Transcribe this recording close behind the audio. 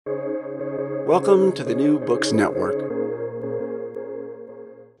Welcome to the New Books Network.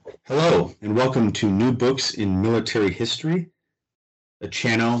 Hello, and welcome to New Books in Military History, a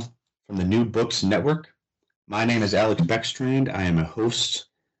channel from the New Books Network. My name is Alex Beckstrand. I am a host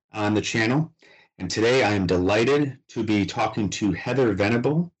on the channel, and today I am delighted to be talking to Heather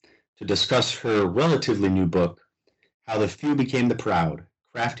Venable to discuss her relatively new book, How the Few Became the Proud,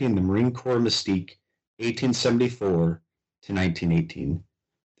 Crafting the Marine Corps Mystique, 1874 to 1918.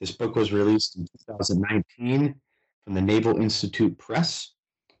 This book was released in 2019 from the Naval Institute Press.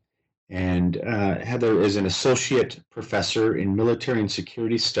 And Heather is an associate professor in military and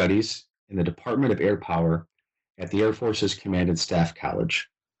security studies in the Department of Air Power at the Air Force's Command and Staff College.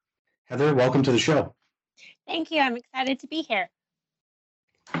 Heather, welcome to the show. Thank you. I'm excited to be here.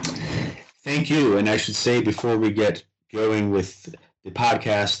 Thank you. And I should say before we get going with the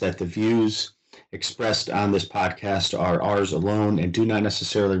podcast that the views expressed on this podcast are ours alone and do not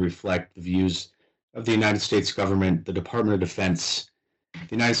necessarily reflect the views of the United States government, the Department of Defense,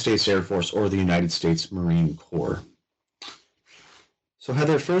 the United States Air Force, or the United States Marine Corps. So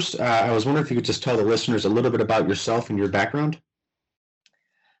Heather, first, I was wondering if you could just tell the listeners a little bit about yourself and your background.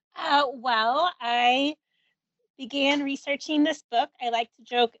 Well, I began researching this book. I like to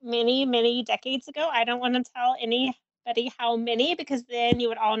joke many, many decades ago. I don't want to tell anybody how many because then you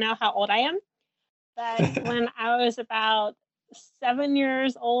would all know how old I am. But when I was about 7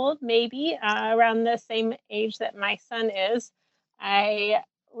 years old, maybe around the same age that my son is, I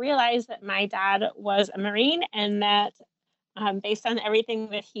realized that my dad was a Marine and that based on everything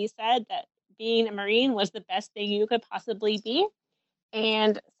that he said, that being a Marine was the best thing you could possibly be.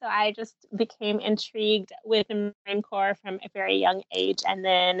 And so I just became intrigued with the Marine Corps from a very young age. And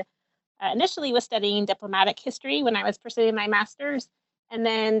then initially was studying diplomatic history when I was pursuing my master's, and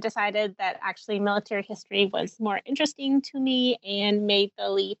then decided that actually military history was more interesting to me and made the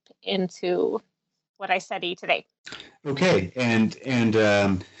leap into what I study today. Okay, and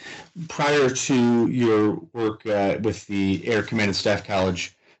prior to your work with the Air Command and Staff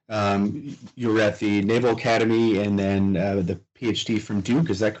College, you were at the Naval Academy and then the PhD from Duke.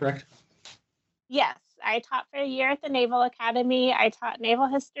 Is that correct? Yes, I taught for a year at the Naval Academy. I taught naval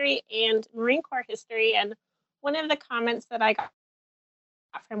history and Marine Corps history. And one of the comments that I got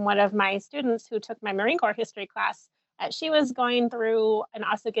from one of my students who took my Marine Corps history class, she was going through and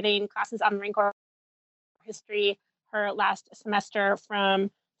also getting classes on Marine Corps history her last semester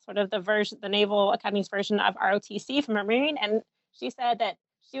from sort of the Naval Academy's version of ROTC from a Marine. And she said that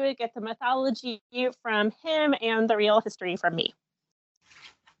she would get the mythology from him and the real history from me.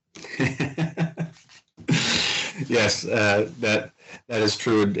 Yes, that is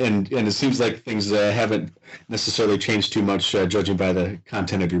true, and it seems like things haven't necessarily changed too much, judging by the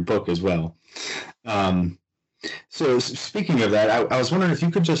content of your book as well. So speaking of that, I was wondering if you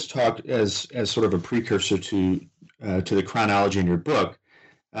could just talk as sort of a precursor to the chronology in your book.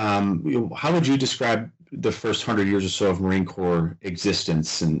 How would you describe the first 100 years or so of Marine Corps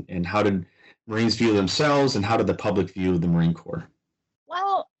existence, and how did Marines view themselves, and how did the public view the Marine Corps?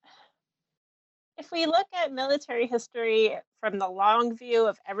 Well, if we look at military history from the long view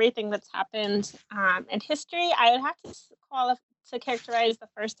of everything that's happened in history, I would have to characterize the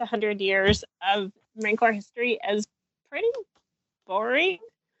first 100 years of Marine Corps history as pretty boring.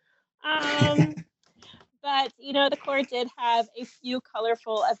 But, the Corps did have a few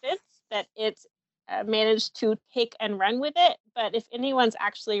colorful events that it managed to take and run with it. But if anyone's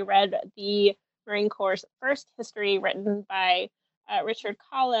actually read the Marine Corps' first history written by Richard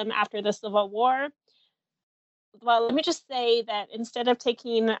Collum after the Civil War, well, let me just say that instead of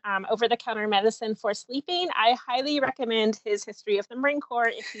taking over-the-counter medicine for sleeping, I highly recommend his History of the Marine Corps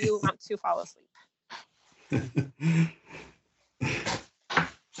if you want to fall asleep.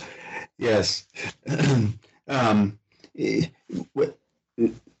 Yes. At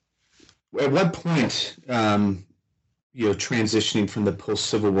what point, transitioning from the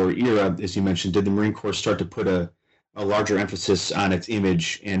post-Civil War era, as you mentioned, did the Marine Corps start to put a larger emphasis on its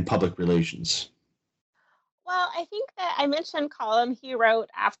image and public relations? Well, I think that I mentioned Collum he wrote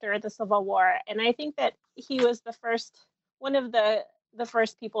after the Civil War, and I think that he was one of the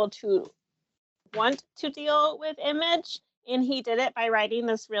first people to want to deal with image, and he did it by writing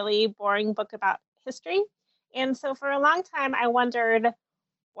this really boring book about history. And so for a long time, I wondered,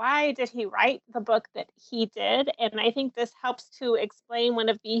 why did he write the book that he did? And I think this helps to explain one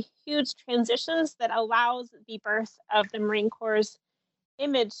of the huge transitions that allows the birth of the Marine Corps'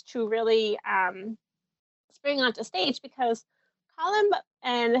 image to really spring onto stage, because Collum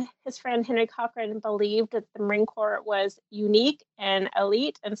and his friend Henry Cochrane believed that the Marine Corps was unique and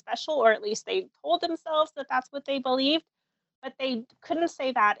elite and special, or at least they told themselves that that's what they believed. but they couldn't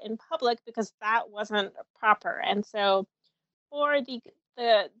say that in public because that wasn't proper. And so for the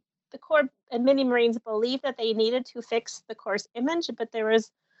the Corps and many Marines believed that they needed to fix the Corps' image, but there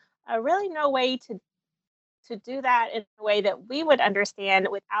was really no way to do that in a way that we would understand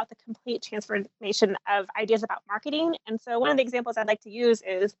without the complete transformation of ideas about marketing. And so one of the examples I'd like to use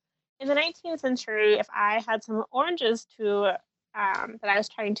is in the 19th century, if I had some oranges that I was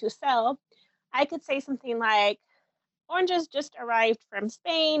trying to sell, I could say something like, oranges just arrived from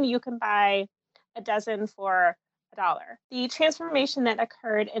Spain. You can buy a dozen for $1. The transformation that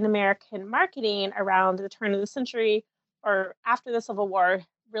occurred in American marketing around the turn of the century or after the Civil War,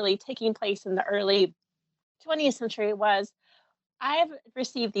 really taking place in the early 20th century, was I've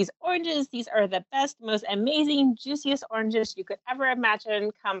received these oranges. These are the best, most amazing, juiciest oranges you could ever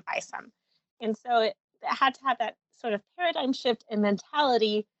imagine. Come buy some. And so it had to have that sort of paradigm shift in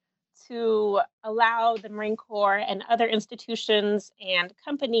mentality to allow the Marine Corps and other institutions and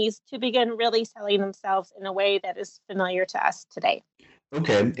companies to begin really selling themselves in a way that is familiar to us today.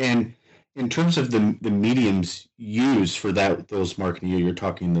 Okay, and in terms of the mediums used for those marketing, you're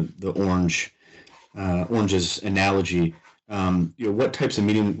talking the oranges analogy. What types of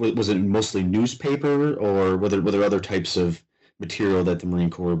medium was it? Mostly newspaper, or were there other types of material that the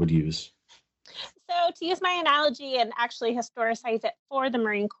Marine Corps would use? So, to use my analogy and actually historicize it for the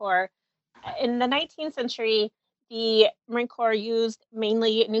Marine Corps, in the 19th century, the Marine Corps used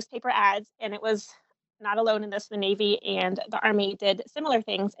mainly newspaper ads, and it was not alone in this. The Navy and the Army did similar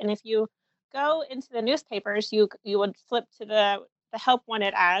things. And if you go into the newspapers, you would flip to the help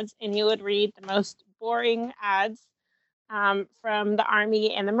wanted ads, and you would read the most boring ads from the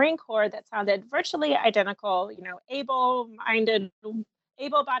Army and the Marine Corps that sounded virtually identical. You know, able-minded,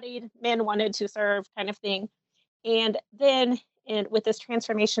 able-bodied men wanted to serve, kind of thing. And then with this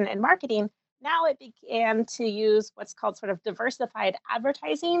transformation in marketing, now it began to use what's called sort of diversified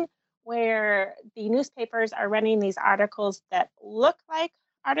advertising, where the newspapers are running these articles that look like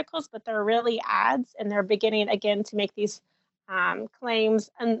articles, but they're really ads. And they're beginning again to make these claims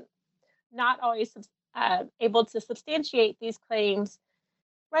and not always able to substantiate these claims,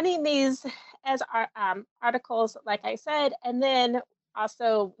 running these as articles, like I said. And then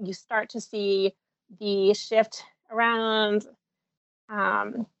also you start to see the shift around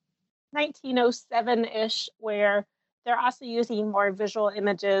 1907-ish, where they're also using more visual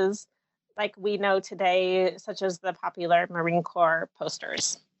images like we know today, such as the popular Marine Corps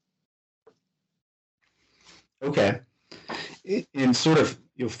posters. Okay, and sort of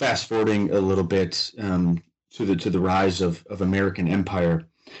fast forwarding a little bit to the rise of American empire.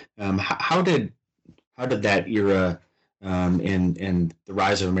 How did that era and the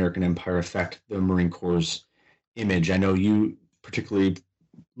rise of American empire affect the Marine Corps' image? I know you particularly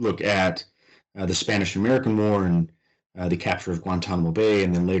look at the Spanish-American War and the capture of Guantanamo Bay,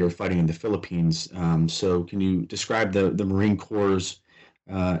 and then later fighting in the Philippines. So, can you describe the Marine Corps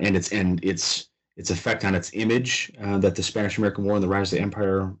and its effect on its image that the Spanish-American War and the rise of the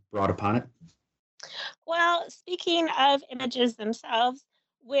empire brought upon it? Well, speaking of images themselves,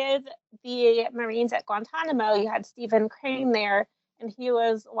 with the Marines at Guantanamo, you had Stephen Crane there, and he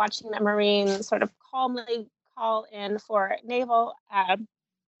was watching a Marine sort of calmly call in for naval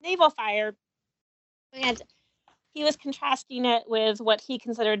fire, and he was contrasting it with what he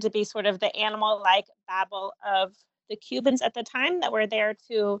considered to be sort of the animal-like babble of the Cubans at the time that were there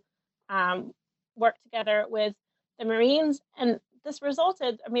to um, work together with the Marines. And this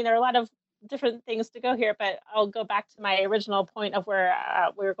resulted, I mean, there are a lot of different things to go here, but I'll go back to my original point of where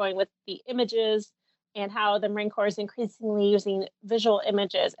we were going with the images and how the Marine Corps is increasingly using visual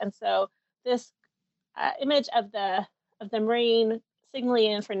images. And so this image of the Marine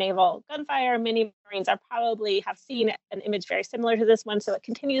signaling in for naval gunfire, many Marines are probably have seen an image very similar to this one, so it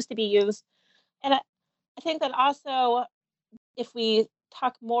continues to be used. And I think that also, if we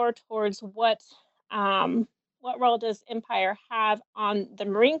talk more towards what role does empire have on the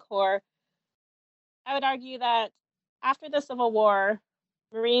Marine Corps, I would argue that after the Civil War,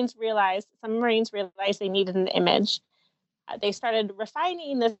 some Marines realized they needed an image. They started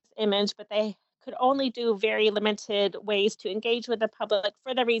refining this image, but they could only do very limited ways to engage with the public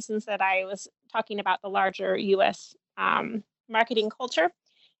for the reasons that I was talking about, the larger US marketing culture.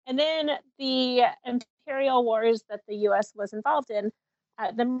 And then the imperial wars that the US was involved in,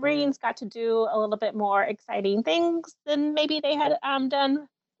 the Marines got to do a little bit more exciting things than maybe they had done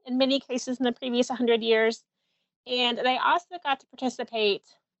in many cases in the previous 100 years. And they also got to participate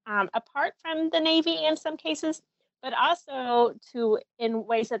apart from the Navy in some cases, but also in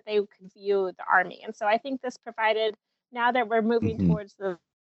ways that they could view the Army. And so I think this provided, now that we're moving Mm-hmm. towards the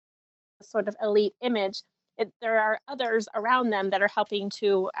sort of elite image, there are others around them that are helping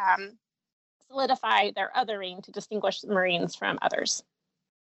to solidify their othering to distinguish the Marines from others.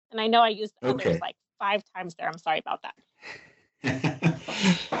 And I know I used others Okay. like 5 times there. I'm sorry about that.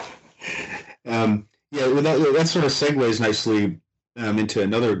 Yeah, well, that sort of segues nicely into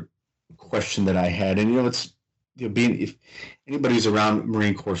another question that I had, and it's being if anybody who's around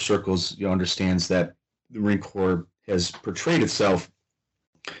Marine Corps circles, understands that the Marine Corps has portrayed itself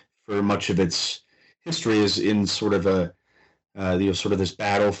for much of its history as in sort of a sort of this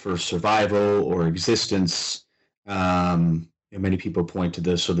battle for survival or existence. Many people point to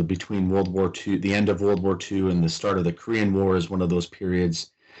the sort of between World War II, the end of World War II, and the start of the Korean War as one of those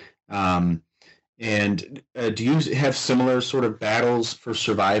periods. And do you have similar sort of battles for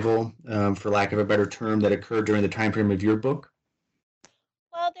survival, for lack of a better term, that occurred during the time frame of your book?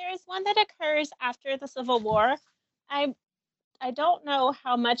 Well, there is one that occurs after the Civil War. I I don't know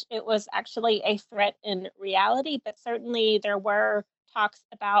how much it was actually a threat in reality, but certainly there were talks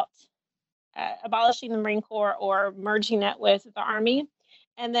about abolishing the Marine Corps or merging it with the Army.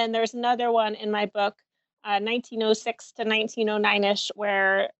 And then there's another one in my book, 1906 to 1909-ish,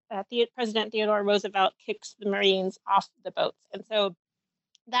 where President Theodore Roosevelt kicks the Marines off the boats. And so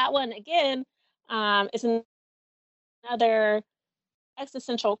that one, again, is another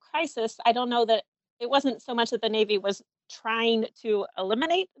existential crisis. I don't know that it wasn't so much that the Navy was trying to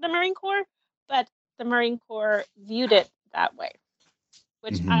eliminate the Marine Corps, but the Marine Corps viewed it that way,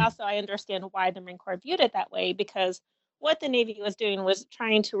 which Mm-hmm. I understand why the Marine Corps viewed it that way, because what the Navy was doing was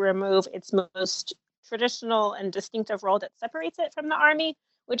trying to remove its most traditional and distinctive role that separates it from the Army,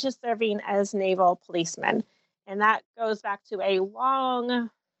 which is serving as naval policemen. And that goes back to a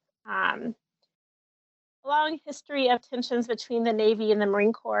um, long history of tensions between the Navy and the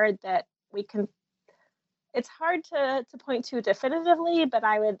Marine Corps that we can it's hard to point to definitively, but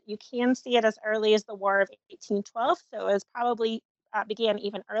you can see it as early as the War of 1812. So it was probably began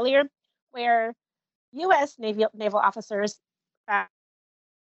even earlier, where U.S. naval officers found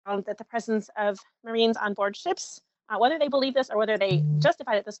that the presence of Marines on board ships, whether they believed this or whether they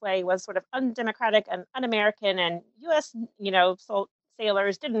justified it this way, was sort of undemocratic and un-American, and U.S.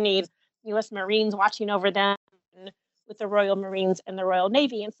 Sailors didn't need U.S. Marines watching over them with the Royal Marines and the Royal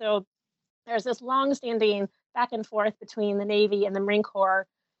Navy, and so there's this long-standing back and forth between the Navy and the Marine Corps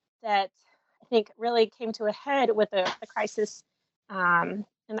that I think really came to a head with the crisis in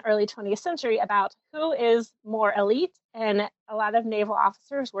the early 20th century about who is more elite. And a lot of naval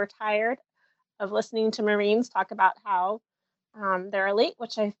officers were tired of listening to Marines talk about how they're elite,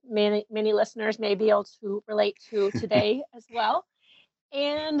 which many listeners may be able to relate to today as well.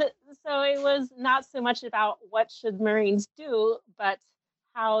 And so it was not so much about what should Marines do, but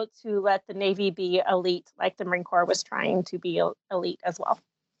how to let the Navy be elite, like the Marine Corps was trying to be elite as well.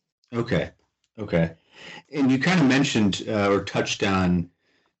 Okay. And you kind of mentioned or touched on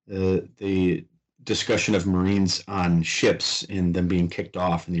the discussion of Marines on ships and them being kicked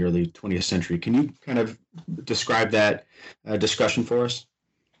off in the early 20th century. Can you kind of describe that discussion for us?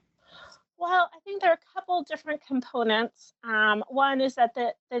 Well, I think there are a couple different components. One is that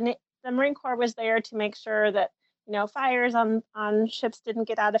the Marine Corps was there to make sure that fires on ships didn't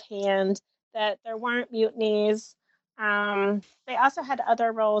get out of hand, that there weren't mutinies. They also had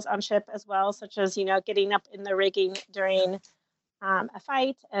other roles on ship as well, such as getting up in the rigging during a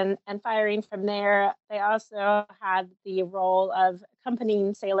fight and firing from there. They also had the role of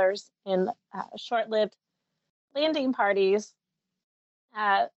accompanying sailors in short-lived landing parties.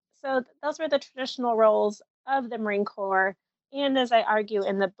 So those were the traditional roles of the Marine Corps. And as I argue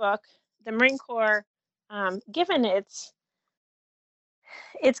in the book, the Marine Corps, given its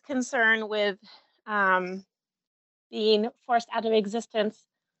concern with being forced out of existence,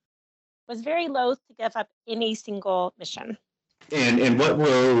 was very loath to give up any single mission. And what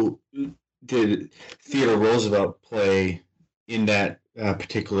role did Theodore Roosevelt play in that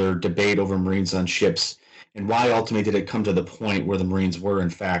particular debate over Marines on ships? And why ultimately did it come to the point where the Marines were, in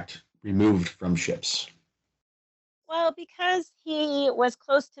fact, removed from ships? Well, because he was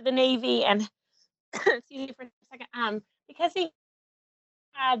close to the Navy and, excuse me for a second, because he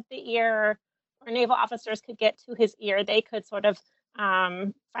had the ear, or naval officers could get to his ear, they could sort of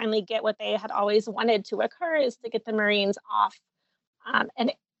finally get what they had always wanted to occur, is to get the Marines off.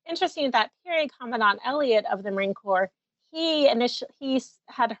 And interesting that period, Commandant Elliott of the Marine Corps, he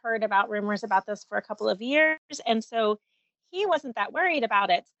had heard about rumors about this for a couple of years, and so he wasn't that worried about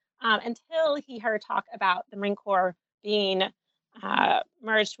it until he heard talk about the Marine Corps being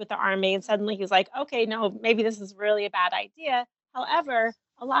merged with the Army, and suddenly he was like, okay, no, maybe this is really a bad idea. However,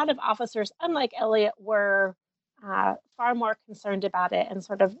 a lot of officers, unlike Elliott, were far more concerned about it and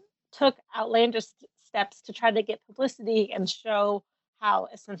sort of took outlandish steps to try to get publicity and show how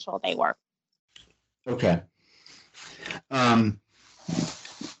essential they were. Okay.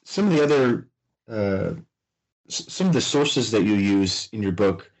 Some of the other some of the sources that you use in your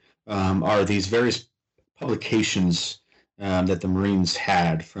book are these various publications that the Marines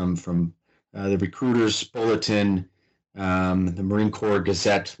had from the Recruiter's Bulletin, the Marine Corps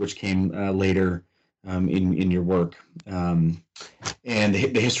Gazette, which came later in your work, and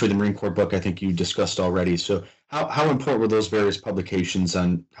the history of the Marine Corps book. I think you discussed already. So, how important were those various publications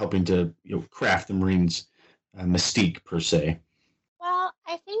on helping to craft the Marines' mystique per se? Well,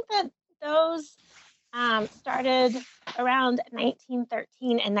 I think that those started around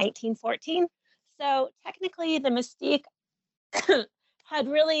 1913 and 1914. So technically, the mystique had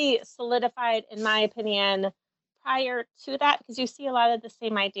really solidified, in my opinion, prior to that, because you see a lot of the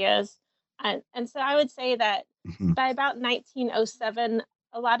same ideas. And so I would say that Mhm. by about 1907,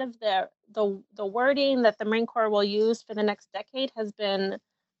 a lot of the wording that the Marine Corps will use for the next decade has been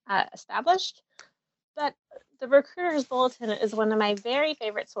established. But the Recruiter's Bulletin is one of my very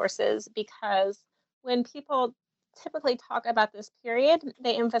favorite sources because when people typically talk about this period,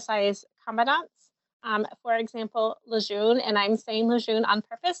 they emphasize commandants. For example, Lejeune, and I'm saying Lejeune on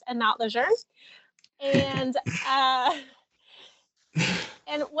purpose and not Lejeune. And uh,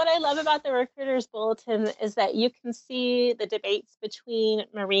 and what I love about the Recruiter's Bulletin is that you can see the debates between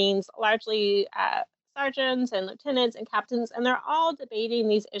Marines, largely sergeants and lieutenants and captains, and they're all debating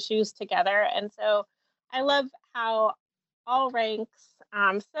these issues together. And so I love how all ranks,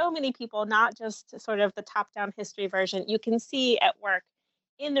 so many people, not just sort of the top down history version, you can see at work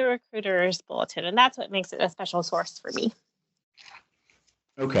in the Recruiter's Bulletin. And that's what makes it a special source for me.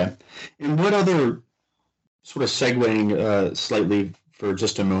 Okay. And what other sort of segueing slightly for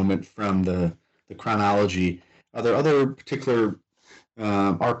just a moment from the chronology, are there other particular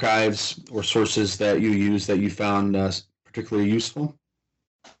archives or sources that you use that you found particularly useful?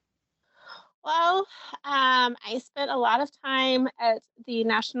 Well, I spent a lot of time at the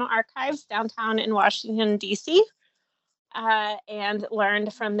National Archives downtown in Washington, D.C., and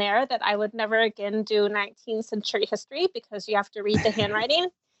learned from there that I would never again do 19th century history because you have to read the handwriting.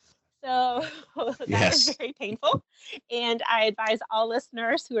 So that was Yes. very painful. And I advise all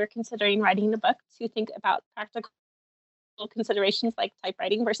listeners who are considering writing a book to think about practical considerations like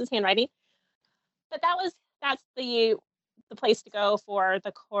typewriting versus handwriting. But that's the place to go for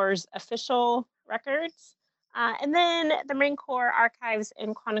the Corps' official records. And then the Marine Corps Archives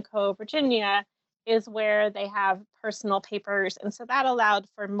in Quantico, Virginia, is where they have personal papers. And so that allowed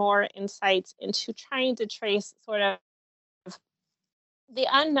for more insights into trying to trace sort of the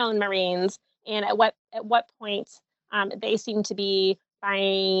unknown Marines and at what point they seem to be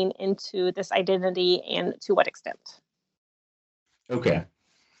buying into this identity and to what extent. Okay.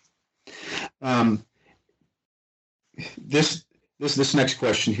 Um, this this next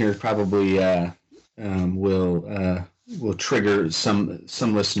question here probably will trigger some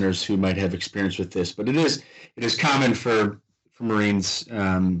listeners who might have experience with this, but it is common for Marines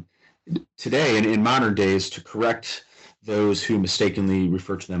today and in modern days to correct those who mistakenly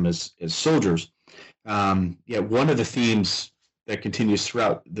refer to them as soldiers. Yet one of the themes that continues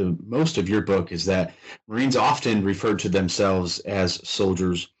throughout the most of your book is that Marines often referred to themselves as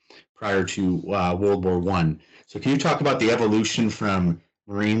soldiers prior to World War I. So can you talk about the evolution from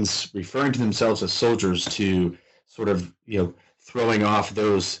Marines referring to themselves as soldiers to sort of throwing off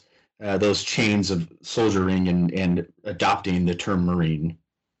those chains of soldiering and adopting the term Marine?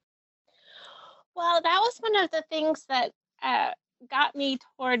 Well, that was one of the things that uh, got me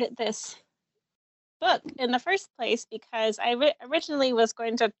toward this book in the first place because I originally was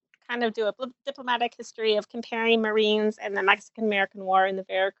going to kind of do a diplomatic history of comparing Marines and the Mexican American War and the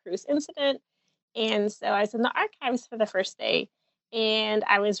Veracruz incident. And so I was in the archives for the first day and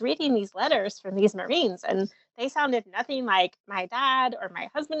I was reading these letters from these Marines, and they sounded nothing like my dad or my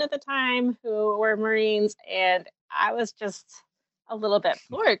husband at the time who were Marines. And I was just a little bit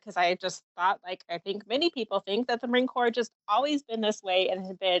floored because I just thought, like I think many people think, that the Marine Corps just always been this way and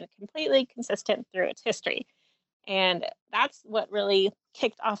had been completely consistent through its history. And that's what really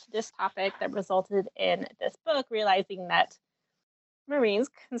kicked off this topic that resulted in this book, realizing that Marines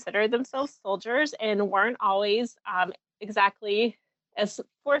considered themselves soldiers and weren't always exactly as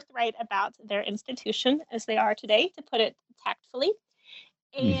forthright about their institution as they are today, to put it tactfully.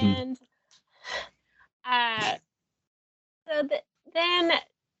 Mm-hmm. And uh, so then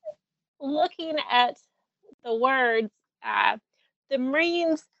looking at the words, uh, the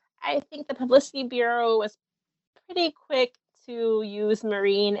Marines, I think the Publicity Bureau was pretty quick to use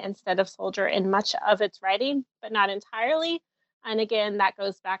Marine instead of soldier in much of its writing, but not entirely. And again, that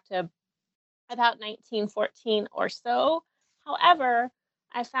goes back to about 1914 or so. However,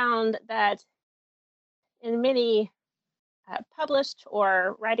 I found that in many published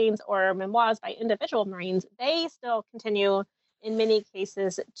or writings or memoirs by individual Marines, they still continue in many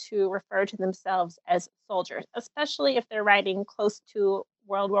cases to refer to themselves as soldiers, especially if they're writing close to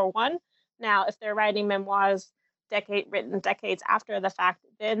World War One. Now, if they're writing memoirs written decades after the fact,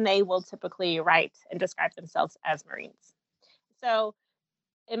 then they will typically write and describe themselves as Marines. So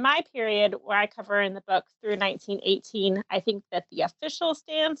in my period, where I cover in the book through 1918, I think that the official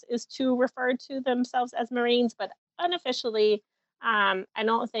stance is to refer to themselves as Marines, but unofficially, I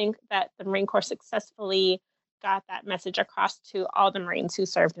don't think that the Marine Corps successfully got that message across to all the Marines who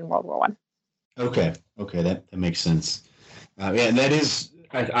served in World War One. Okay, that makes sense. Yeah, and that is,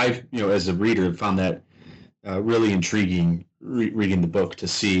 I as a reader, found that really intriguing reading the book to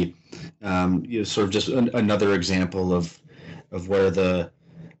see, sort of just another example of where the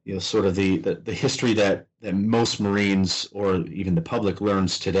sort of the history that most Marines or even the public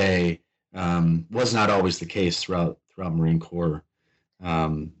learns today was not always the case throughout Marine Corps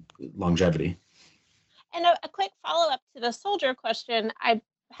longevity. And a quick follow up to the soldier question,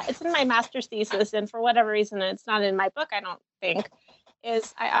 it's in my master's thesis, and for whatever reason, it's not in my book, I don't think,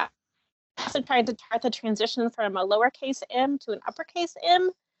 is I also tried to chart the transition from a lowercase m to an uppercase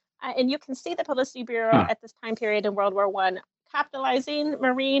M. And you can see the Publicity Bureau at this time period in World War One capitalizing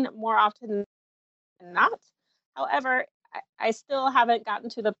Marine more often than not. However, I still haven't gotten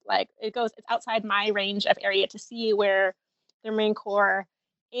to the, it's outside my range of area to see where the Marine Corps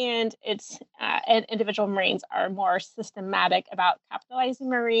and its and individual Marines are more systematic about capitalizing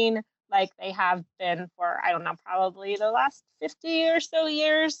Marine, like they have been for, I don't know, probably the last 50 or so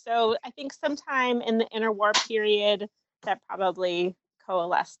years. So I think sometime in the interwar period that probably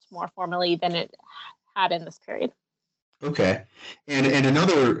coalesced more formally than it had in this period. Okay. And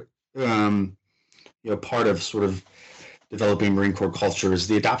another part of sort of developing Marine Corps culture is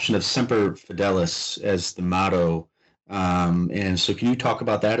the adoption of Semper Fidelis as the motto. And so can you talk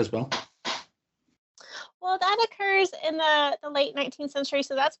about that as well? Well, that occurs in the late 19th century.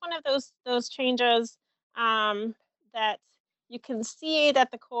 So that's one of those changes that you can see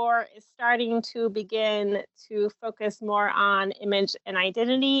that the Corps is starting to begin to focus more on image and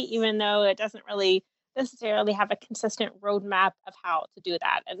identity, even though it doesn't really necessarily have a consistent roadmap of how to do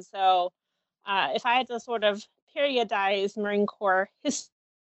that. And so if I had to sort of periodize Marine Corps history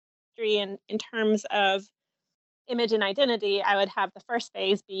in terms of image and identity, I would have the first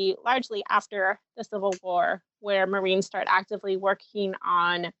phase be largely after the Civil War, where Marines start actively working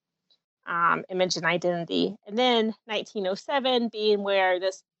on image and identity. And then 1907 being where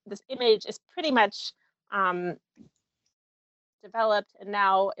this image is pretty much developed, and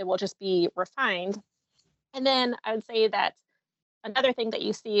now it will just be refined. And then I would say that another thing that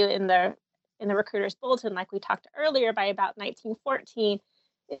you see in the recruiter's bulletin, like we talked earlier, by about 1914,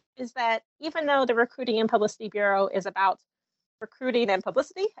 is that even though the Recruiting and Publicity Bureau is about recruiting and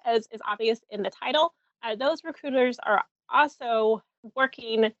publicity, as is obvious in the title, those recruiters are also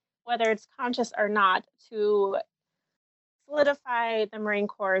working, whether it's conscious or not, to solidify the Marine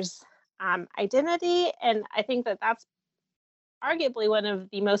Corps' identity. And I think that that's arguably one of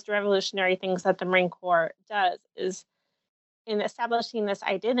the most revolutionary things that the Marine Corps does, is in establishing this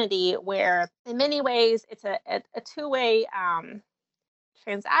identity where in many ways it's a two-way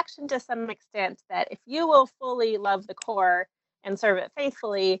transaction to some extent, that if you will fully love the Corps and serve it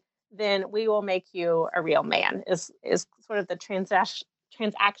faithfully, then we will make you a real man, is sort of the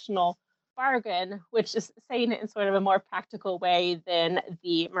transactional bargain, which is saying it in sort of a more practical way than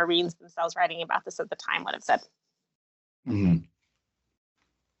the Marines themselves writing about this at the time would have said. Mm-hmm.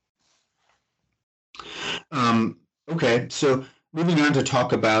 Okay, so moving on to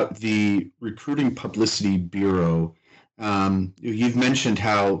talk about the Recruiting Publicity Bureau. You've mentioned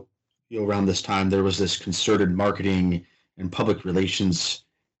how around this time there was this concerted marketing and public relations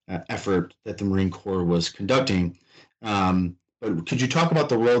effort that the Marine Corps was conducting. But could you talk about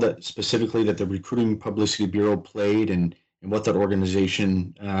the role that specifically that the Recruiting Publicity Bureau played and what that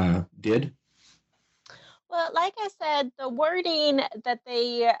organization did? Well, like I said, the wording that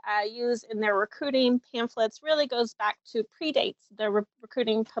they use in their recruiting pamphlets really goes back to predates the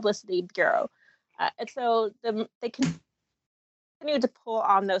Recruiting Publicity Bureau. And so they continue to pull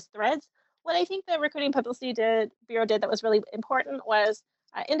on those threads. What I think the Recruiting Publicity Bureau did that was really important was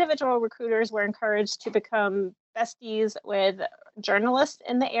individual recruiters were encouraged to become besties with journalists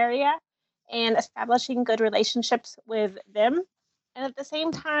in the area and establishing good relationships with them. And at the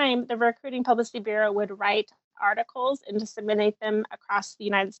same time, the Recruiting Publicity Bureau would write articles and disseminate them across the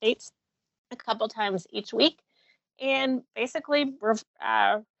United States a couple times each week, and basically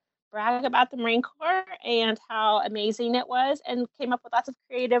brag about the Marine Corps and how amazing it was, and came up with lots of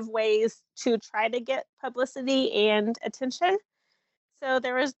creative ways to try to get publicity and attention. So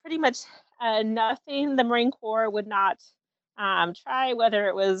there was pretty much nothing the Marine Corps would not try, whether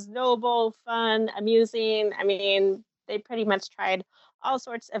it was noble, fun, amusing. I mean, they pretty much tried all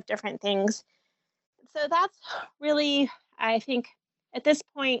sorts of different things. So that's really, I think, at this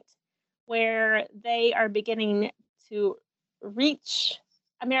point where they are beginning to reach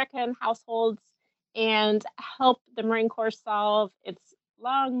American households and help the Marine Corps solve its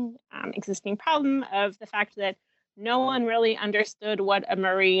long existing problem of the fact that no one really understood what a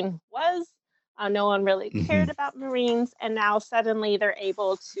Marine was. No one really Hmm. cared about Marines, and now suddenly they're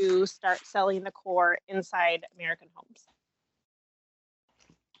able to start selling the Corps inside American homes.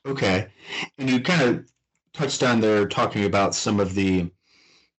 Okay. And you kind of touched on there talking about some of the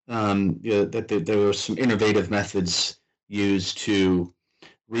there were some innovative methods used to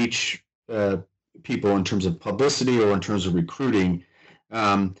reach people in terms of publicity or in terms of recruiting.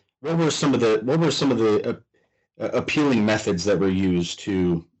 What were some of the appealing methods that were used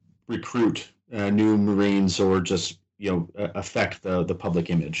to recruit new Marines or just affect the public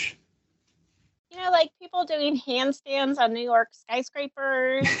image? Like people doing handstands on New York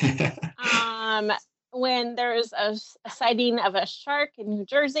skyscrapers. Um, when there's a sighting of a shark in New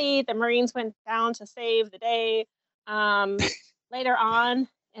Jersey, the Marines went down to save the day. Um, Later on,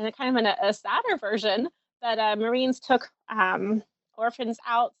 and kind of in a sadder version, that Marines took orphans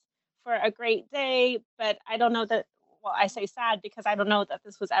out for a great day. But I don't know that, well, I say sad because I don't know that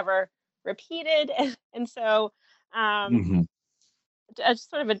this was ever repeated. And so Hmm.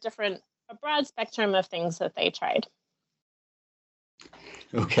 sort of a broad spectrum of things that they tried.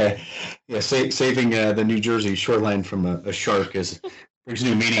 Okay, yeah, saving the New Jersey shoreline from a shark is brings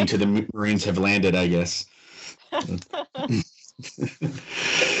new meaning to the Marines have landed, I guess.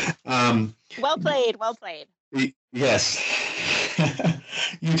 um, Well played, well played. yes,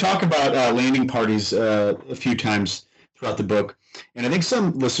 you talk about landing parties a few times throughout the book, and I think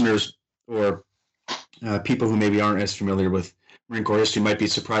some listeners or people who maybe aren't as familiar with Marine Corps history might be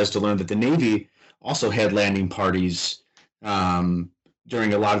surprised to learn that the Navy also had landing parties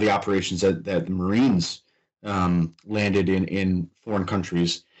during a lot of the operations that the Marines landed in foreign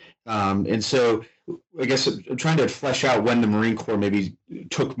countries. And so I guess I'm trying to flesh out when the Marine Corps maybe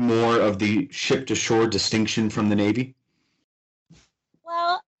took more of the ship to shore distinction from the Navy.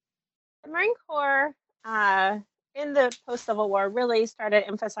 Well, the Marine Corps in the post Civil War really started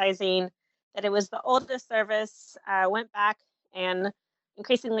emphasizing that it was the oldest service, went back and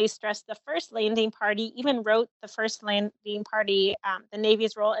increasingly stressed the first landing party, even wrote the first landing party, the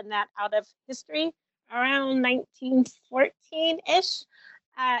Navy's role in that out of history around 1914 ish.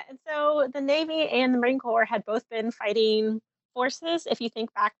 And so the Navy and the Marine Corps had both been fighting forces. If you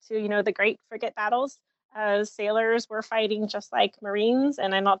think back to, the great frigate battles, sailors were fighting just like Marines,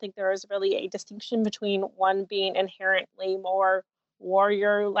 and I don't think there was really a distinction between one being inherently more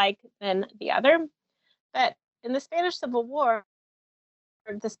warrior like than the other. But in the Spanish Civil War,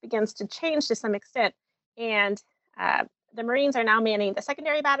 this begins to change to some extent, and the Marines are now manning the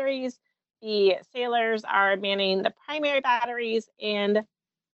secondary batteries, the sailors are manning the primary batteries, and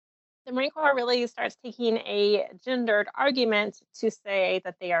the Marine Corps really starts taking a gendered argument to say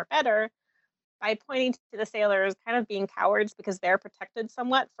that they are better by pointing to the sailors kind of being cowards because they're protected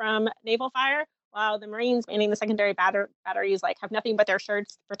somewhat from naval fire, while the Marines manning the secondary batteries like have nothing but their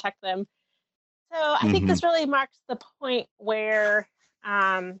shirts to protect them. So I think Hmm. this really marks the point where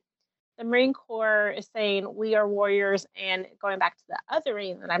um, the Marine Corps is saying we are warriors, and going back to the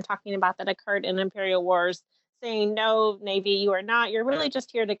othering that I'm talking about that occurred in Imperial Wars, saying no, Navy, you are not. You're really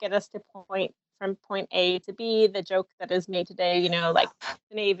just here to get us to from point A to B. The joke that is made today, like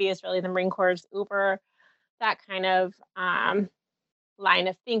the Navy is really the Marine Corps' Uber, that kind of line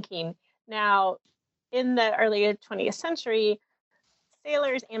of thinking. Now, in the early 20th century,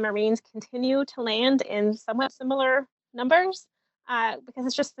 sailors and Marines continue to land in somewhat similar numbers because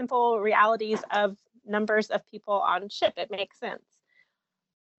it's just simple realities of numbers of people on ship. It makes sense.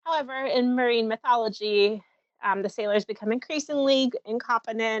 However, in Marine mythology, the sailors become increasingly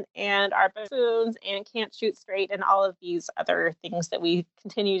incompetent and are buffoons and can't shoot straight, and all of these other things that we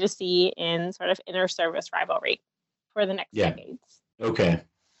continue to see in sort of inter service rivalry for the next Yeah. decades. Okay.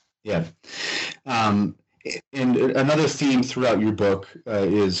 Yeah. Um, and another theme throughout your book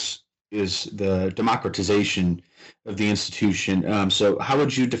is the democratization of the institution. So, how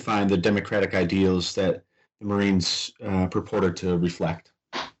would you define the democratic ideals that the Marines purported to reflect?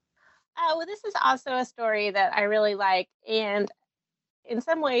 Well, this is also a story that I really like. And in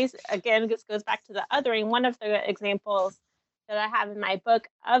some ways, again, this goes back to the othering. One of the examples that I have in my book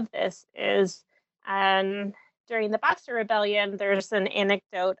of this is during the Boxer Rebellion, there's an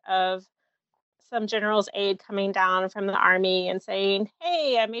anecdote of some general's aide coming down from the army and saying,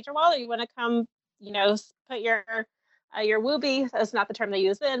 "Hey, Major Waller, you want to come, put your whoopee, that's not the term they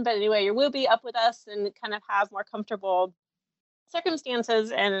use then, but anyway, your whoopee up with us and kind of have more comfortable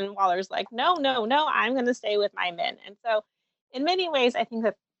circumstances." And Waller's like, "No, no, no, I'm going to stay with my men." And so in many ways, I think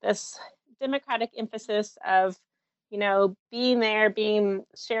that this democratic emphasis of, being there,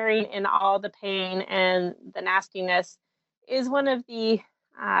 sharing in all the pain and the nastiness is one of the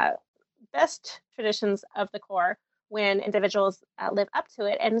best traditions of the Corps when individuals live up to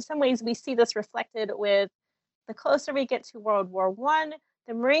it. And in some ways, we see this reflected with the closer we get to World War I,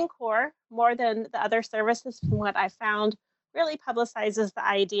 the Marine Corps, more than the other services, from what I found, really publicizes the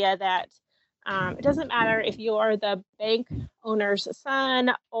idea that it doesn't matter if you're the bank owner's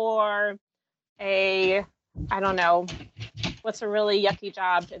son or I don't know, what's a really yucky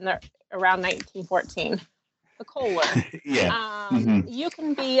job around 1914, a coal worker. Yeah. You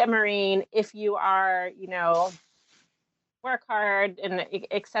can be a Marine if you are, work hard and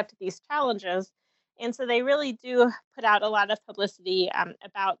accept these challenges. And so they really do put out a lot of publicity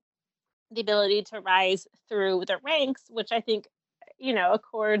about the ability to rise through the ranks, which I think,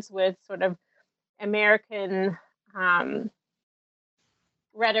 accords with sort of American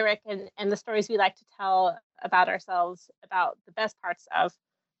rhetoric and the stories we like to tell about ourselves, about the best parts of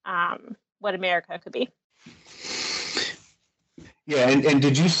what America could be. Yeah, and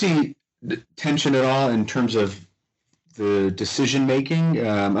did you see tension at all in terms of the decision making?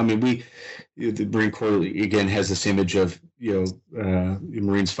 I mean, the Marine Corps again has this image of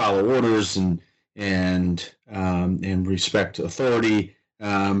Marines follow orders and respect authority.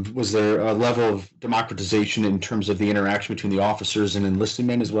 Was there a level of democratization in terms of the interaction between the officers and enlisted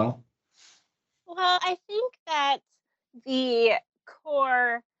men as well? Well, I think that the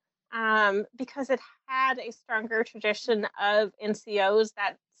Corps, because it had a stronger tradition of NCOs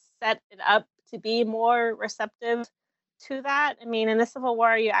that set it up to be more receptive to that. I mean, in the Civil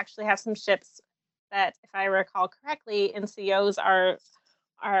War, you actually have some ships that, if I recall correctly, NCOs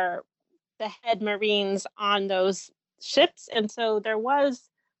are the head Marines on those ships, and so there was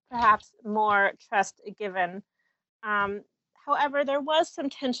perhaps more trust given. However, there was some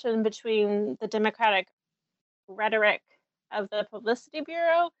tension between the Democratic rhetoric of the Publicity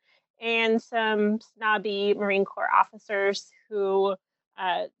Bureau and some snobby Marine Corps officers who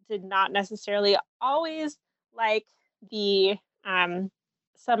did not necessarily always like the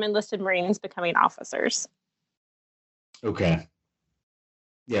some enlisted Marines becoming officers. Okay.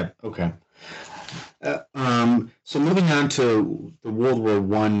 Yeah. Okay. So moving on to the World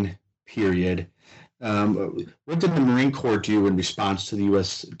War I period, what did the Marine Corps do in response to the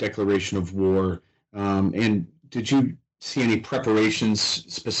U.S. declaration of war? And did you see any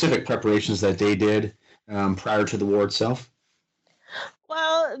specific preparations that they did prior to the war itself?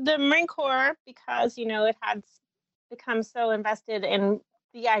 Well, the Marine Corps, because, it had become so invested in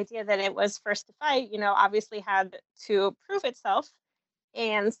the idea that it was first to fight, obviously had to prove itself.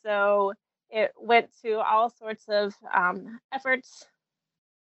 And so it went to all sorts of efforts,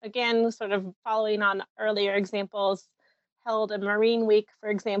 again, sort of following on earlier examples, held a Marine Week, for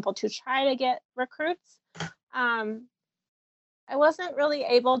example, to try to get recruits. I wasn't really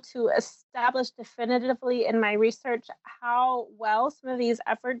able to establish definitively in my research how well some of these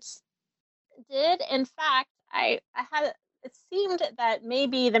efforts did. In fact, it seemed that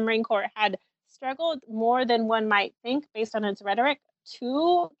maybe the Marine Corps had struggled more than one might think based on its rhetoric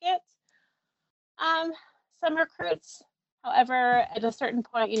to get some recruits. However, at a certain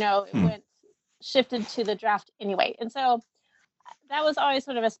point, it shifted to the draft anyway. And so that was always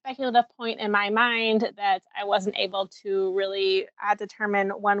sort of a speculative point in my mind that I wasn't able to really determine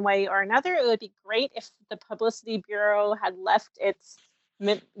one way or another. It would be great if the Publicity Bureau had left its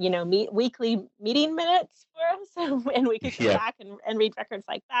weekly meeting minutes for us and we could go back and read records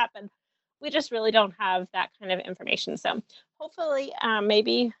like that. But we just really don't have that kind of information. So hopefully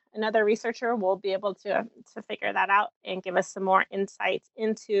maybe another researcher will be able to figure that out and give us some more insights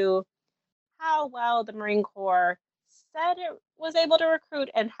into how well the Marine Corps said it was able to recruit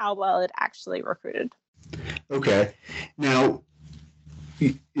and how well it actually recruited. Okay. Now,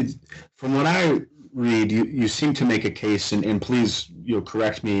 from what I read, you seem to make a case, and please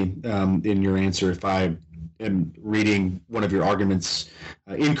correct me in your answer if I am reading one of your arguments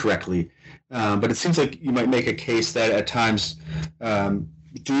incorrectly. But it seems like you might make a case that at times,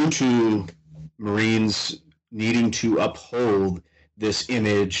 due to Marines needing to uphold this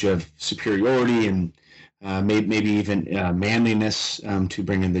image of superiority and maybe even manliness, to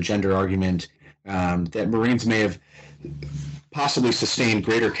bring in the gender argument, that Marines may have possibly sustain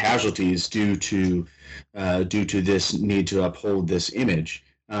greater casualties due to this need to uphold this image.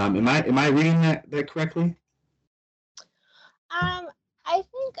 Am I reading that correctly? I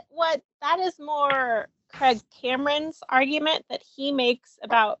think what that is more Craig Cameron's argument that he makes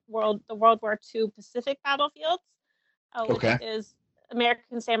about the World War II Pacific battlefields, which Okay. is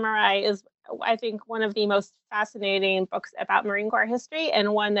American Samurai is I think one of the most fascinating books about Marine Corps history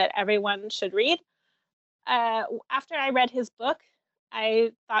and one that everyone should read. After I read his book,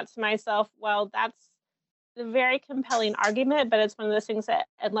 I thought to myself, well, that's a very compelling argument, but it's one of those things that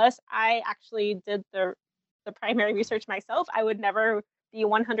unless I actually did the primary research myself, I would never be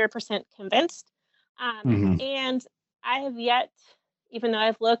 100% convinced. Hmm. And I have yet, even though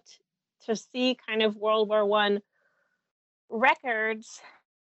I've looked to see kind of World War One records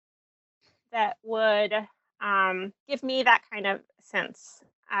that would give me that kind of sense.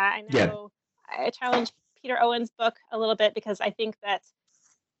 I Yeah. know I challenge Peter Owen's book a little bit because I think that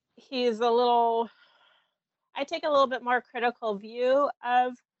he's a little, I take a little bit more critical view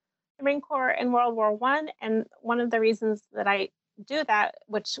of the Marine Corps in World War One, and one of the reasons that I do that,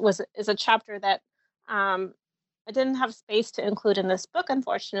 which is a chapter that I didn't have space to include in this book,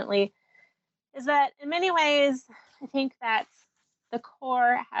 unfortunately, is that in many ways I think that the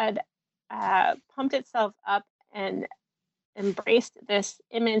Corps had pumped itself up and embraced this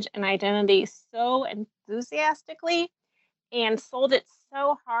image and identity so enthusiastically and sold it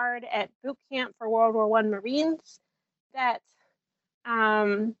so hard at boot camp for World War One Marines that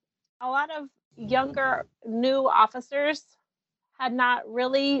um, a lot of younger new officers had not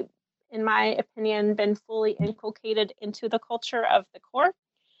really, in my opinion, been fully inculcated into the culture of the Corps.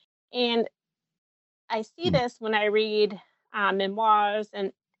 And I see this when I read memoirs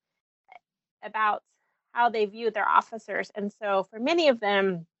and about how they view their officers. And so for many of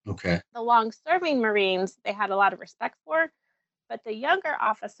them, Okay. the long serving Marines, they had a lot of respect for, but the younger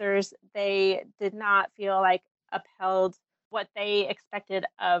officers, they did not feel like upheld what they expected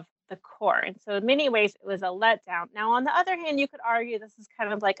of the Corps. And so in many ways, it was a letdown. Now, on the other hand, you could argue this is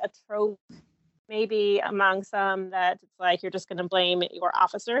kind of like a trope, maybe among some, that it's like you're just going to blame your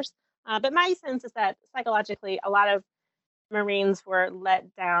officers. But my sense is that psychologically, a lot of Marines were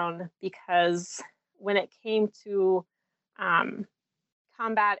let down because when it came to um,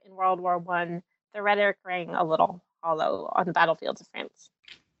 combat in World War One, the rhetoric rang a little hollow on the battlefields of France.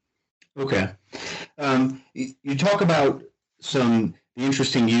 Okay. You talk about some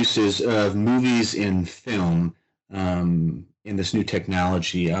interesting uses of movies in film in this new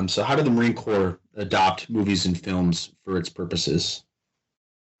technology. So, how did the Marine Corps adopt movies and films for its purposes?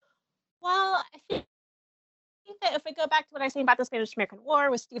 Well, I think that if we go back to what I was saying about the Spanish American War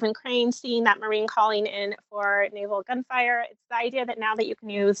with Stephen Crane seeing that Marine calling in for naval gunfire, it's the idea that now that you can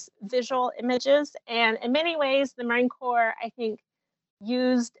use visual images. And in many ways, the Marine Corps, I think,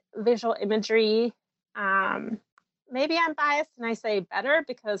 used visual imagery. Um, Maybe I'm biased and I say better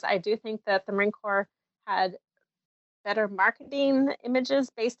because I do think that the Marine Corps had better marketing images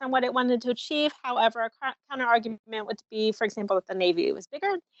based on what it wanted to achieve. However, a counter argument would be, for example, that the Navy was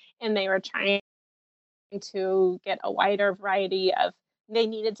bigger and they were trying to get a wider variety of, they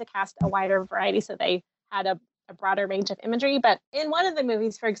needed to cast a wider variety, so they had a broader range of imagery. But in one of the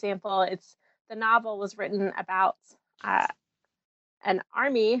movies, for example, the novel was written about uh, an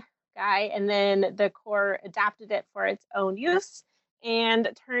army guy, and then the Corps adapted it for its own use and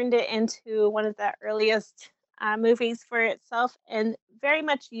turned it into one of the earliest movies for itself, and very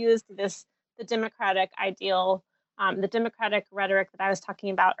much used the democratic ideal, the democratic rhetoric that I was talking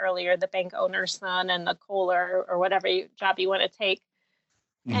about earlier, the bank owner's son and the Kohler or whatever job you want to take,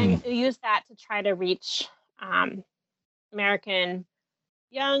 Hmm. and use that to try to reach American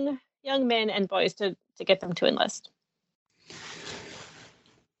young men and boys to get them to enlist.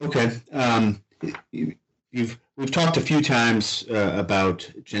 Okay. We've talked a few times about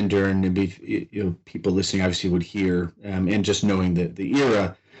gender, and people listening obviously would hear, and just knowing the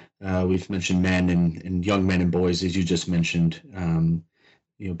era. We've mentioned men and young men and boys, as you just mentioned,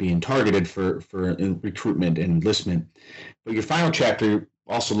 being targeted for recruitment and enlistment. But your final chapter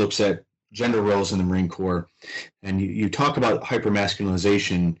also looks at gender roles in the Marine Corps, and you talk about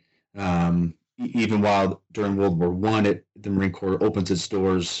hypermasculinization. Even while during World War One, the Marine Corps opens its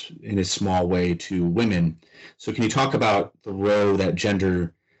doors in a small way to women. So, can you talk about the role that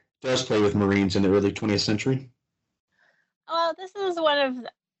gender does play with Marines in the early 20th century? Well, this is one of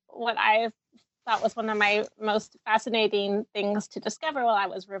what I thought was one of my most fascinating things to discover while I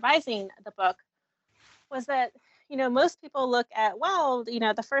was revising the book was that, most people look at, well,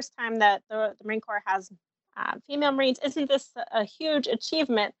 the first time that the Marine Corps has female Marines, isn't this a huge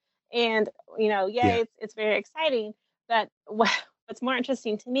achievement? And, yay, Yeah. it's very exciting. but what's more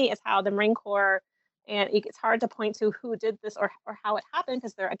interesting to me is how the Marine Corps, and it's hard to point to who did this or how it happened,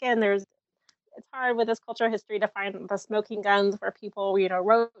 because it's hard with this cultural history to find the smoking guns where people,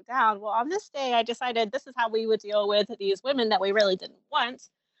 wrote down, well, on this day, I decided this is how we would deal with these women that we really didn't want.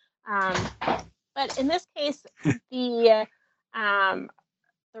 But in this case, the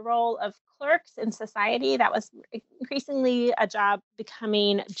role of clerks in society, that was increasingly a job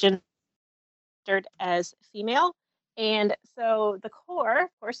becoming gendered as female. And so the Corps, of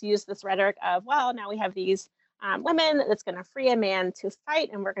course, used this rhetoric of, well, now we have these women that's going to free a man to fight,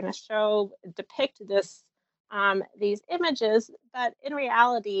 and we're going to depict these images. But in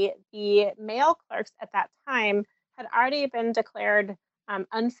reality, the male clerks at that time had already been declared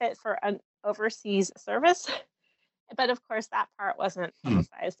unfit for overseas service. But of course, that part wasn't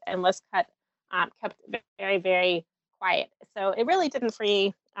publicized and was kept very, very quiet. So it really didn't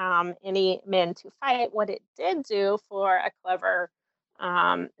free any men to fight. What it did do for a clever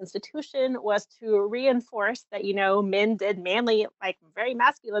institution was to reinforce that, men did manly, like very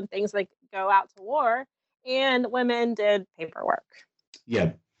masculine things like go out to war, and women did paperwork.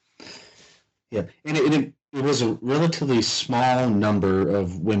 Yeah. Yeah. And it was a relatively small number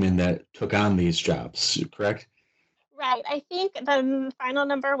of women that took on these jobs, correct? Right. I think the final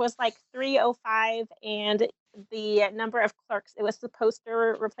number was like 305, and the number of clerks it was supposed to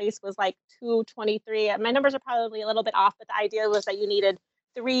replace was like 223. My numbers are probably a little bit off, but the idea was that you needed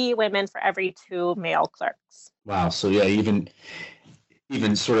 3 women for every 2 male clerks. Wow. So yeah, even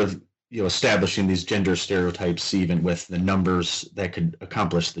sort of establishing these gender stereotypes, even with the numbers that could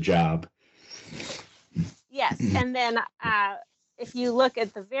accomplish the job. Yes, and then if you look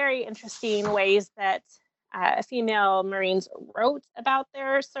at the very interesting ways that female Marines wrote about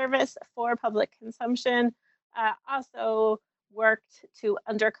their service for public consumption, also worked to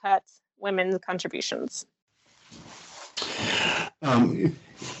undercut women's contributions. You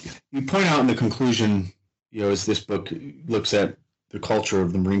point out in the conclusion, as this book looks at the culture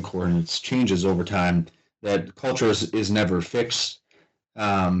of the Marine Corps and its changes over time, that culture is never fixed.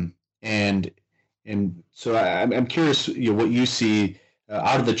 And so I'm curious, what you see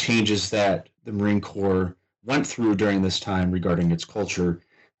out of the changes that the Marine Corps went through during this time regarding its culture.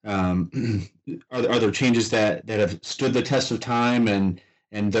 Are there changes that have stood the test of time and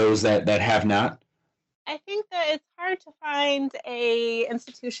those that have not? I think that it's hard to find a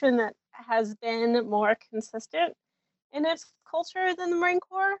institution that has been more consistent in its culture than the Marine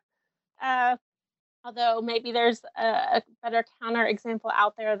Corps. Although maybe there's a better counter example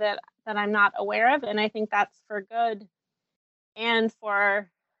out there that I'm not aware of, and I think that's for good and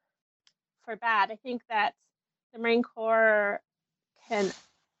for bad. I think that the Marine Corps can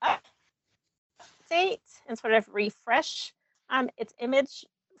update and sort of refresh its image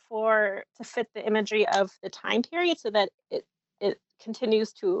to fit the imagery of the time period, so that it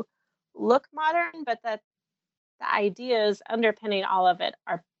continues to look modern, but that the ideas underpinning all of it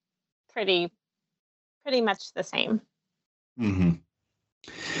are pretty much the same. Mm-hmm.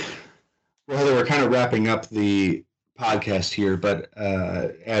 Well, Heather, we're kind of wrapping up the podcast here, but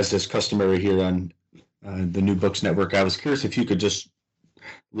as is customary here on the New Books Network, I was curious if you could just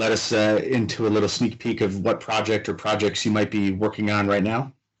let us into a little sneak peek of what project or projects you might be working on right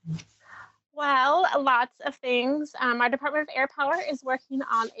now. Well, lots of things. Our Department of Air Power is working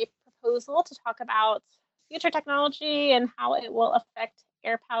on a proposal to talk about future technology and how it will affect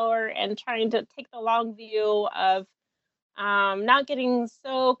air power, and trying to take the long view of not getting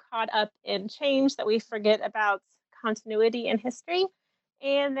so caught up in change that we forget about continuity in history.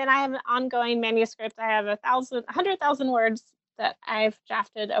 And then I have an ongoing manuscript. I have 100,000 words that I've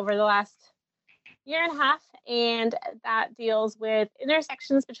drafted over the last year and a half, and that deals with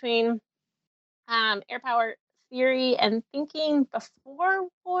intersections between air power theory and thinking before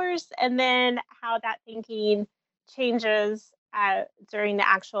wars, and then how that thinking changes during the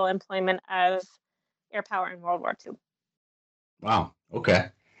actual employment of air power in World War II. Wow. Okay.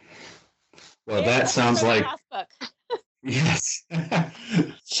 Well, that sounds like book. Yes,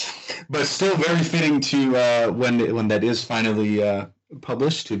 but still very fitting to when that is finally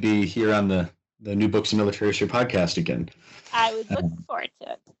published, to be here on the New Books in Military History podcast again. I would look forward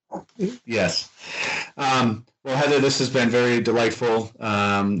to it. Yes. Well, Heather, this has been very delightful.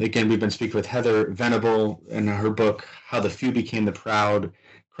 Again, we've been speaking with Heather Venable and her book, How the Few Became the Proud,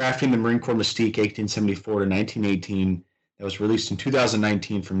 Crafting the Marine Corps Mystique, 1874 to 1918, that was released in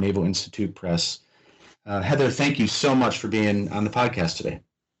 2019 from Naval Institute Press. Heather, thank you so much for being on the podcast today.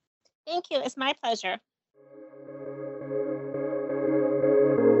 Thank you. It's my pleasure.